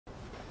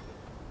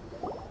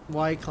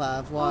Why,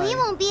 Clav? Why? We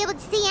won't be able to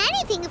see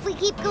anything if we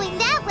keep going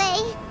that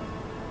way.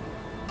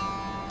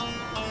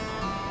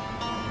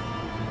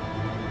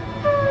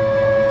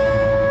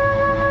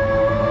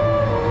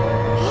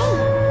 Hey,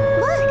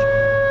 look!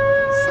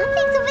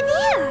 Something's over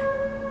there!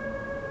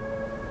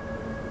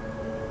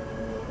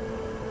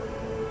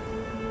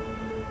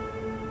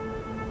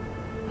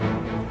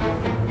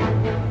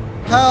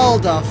 Hell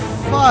the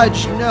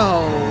fudge,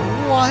 no!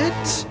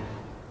 What?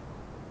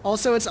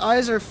 Also, its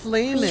eyes are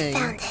flaming. We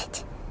found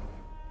it.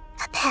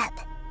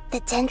 Apep, the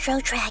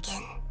Dendro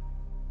Dragon.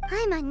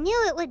 Paimon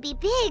knew it would be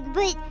big,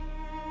 but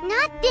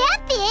not that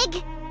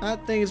big.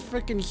 That thing is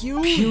freaking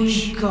huge.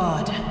 Puny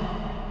god,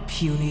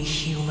 puny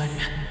human,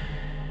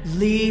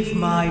 leave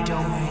my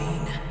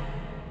domain.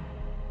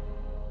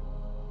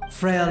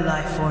 Frail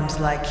life forms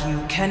like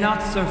you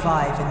cannot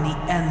survive in the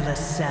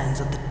endless sands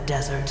of the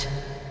desert.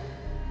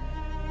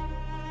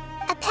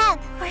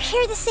 Apep, we're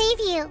here to save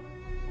you.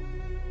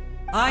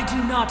 I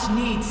do not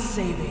need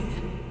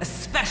saving,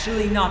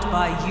 especially not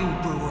by you,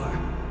 Brewer.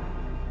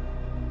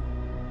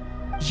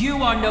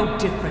 You are no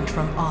different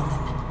from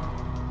Amun.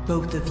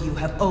 Both of you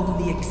have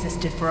only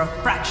existed for a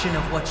fraction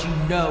of what you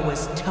know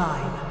as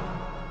time.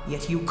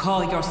 Yet you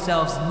call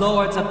yourselves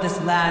lords of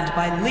this land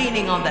by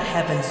leaning on the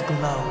heavens'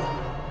 glow.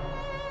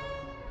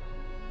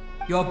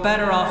 You're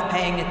better off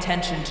paying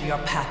attention to your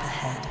path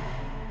ahead,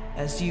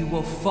 as you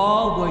will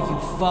fall where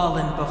you've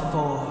fallen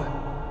before.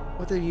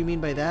 What do you mean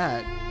by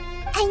that?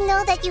 I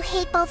know that you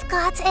hate both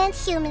gods and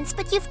humans,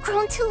 but you've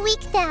grown too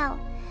weak now.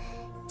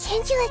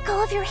 Can't you let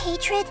go of your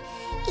hatred,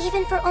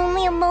 even for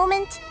only a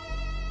moment?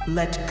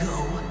 Let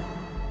go?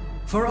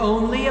 For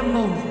only a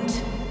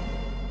moment?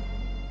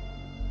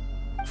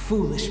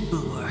 Foolish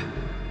Brewer.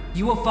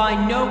 You will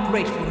find no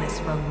gratefulness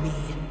from me,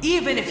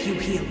 even if you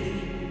heal me.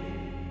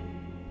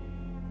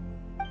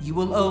 You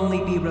will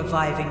only be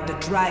reviving the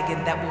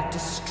dragon that will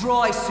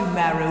destroy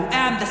Sumeru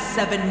and the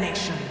 7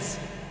 nations.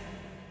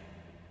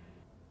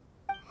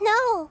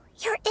 No,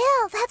 you're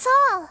ill, that's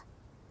all.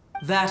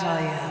 That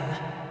I am.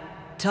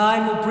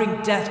 Time will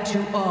bring death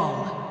to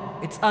all.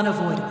 It's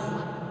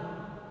unavoidable.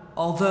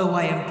 Although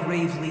I am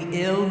gravely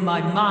ill,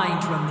 my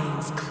mind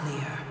remains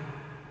clear.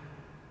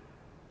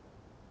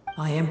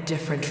 I am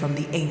different from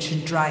the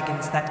ancient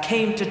dragons that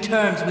came to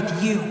terms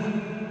with you.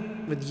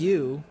 With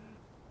you?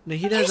 No,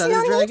 he There's does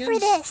other no dragons? need for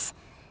this.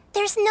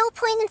 There's no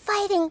point in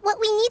fighting. What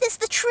we need is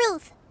the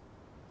truth.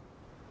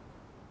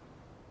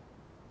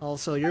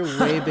 Also, you're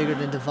way bigger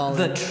than Dvalin.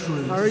 The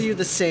truth. How are you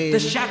the same? The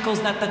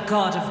shackles that the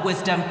God of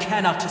Wisdom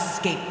cannot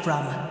escape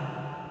from.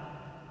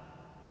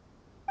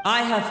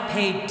 I have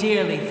paid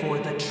dearly for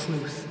the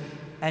truth,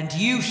 and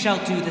you shall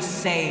do the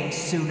same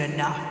soon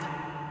enough.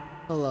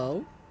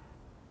 Hello?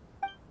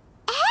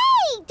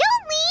 Hey,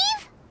 don't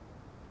leave!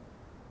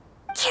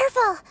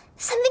 Careful,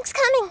 something's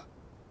coming.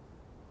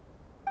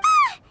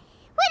 Ah,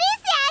 what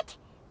is that?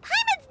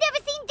 Paimon's never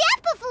seen that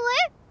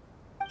before.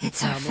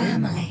 It's our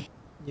family.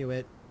 Knew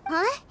it.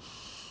 Huh?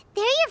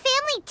 They're your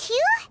family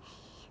too?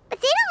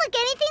 But they don't look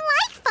anything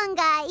like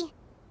fungi.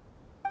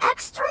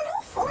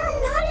 External form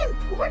not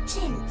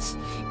important.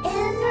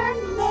 Inner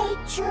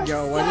nature.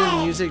 Yo, why did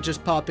the music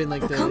just pop in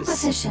like The this?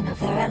 composition of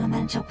their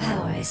elemental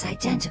power is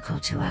identical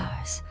to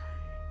ours.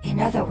 In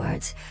other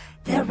words,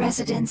 they're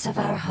residents of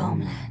our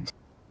homeland.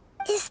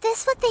 Is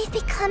this what they've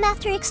become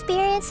after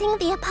experiencing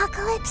the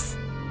apocalypse?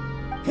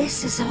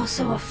 This is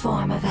also a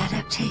form of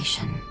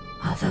adaptation,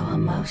 although a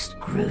most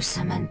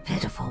gruesome and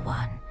pitiful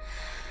one.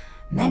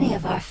 Many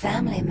of our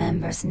family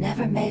members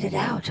never made it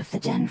out of the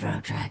Dendro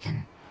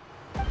Dragon.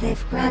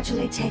 They've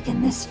gradually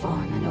taken this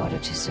form in order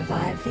to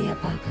survive the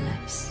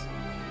apocalypse.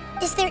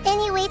 Is there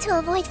any way to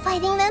avoid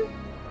fighting them?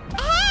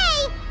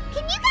 Hey!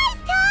 Can you guys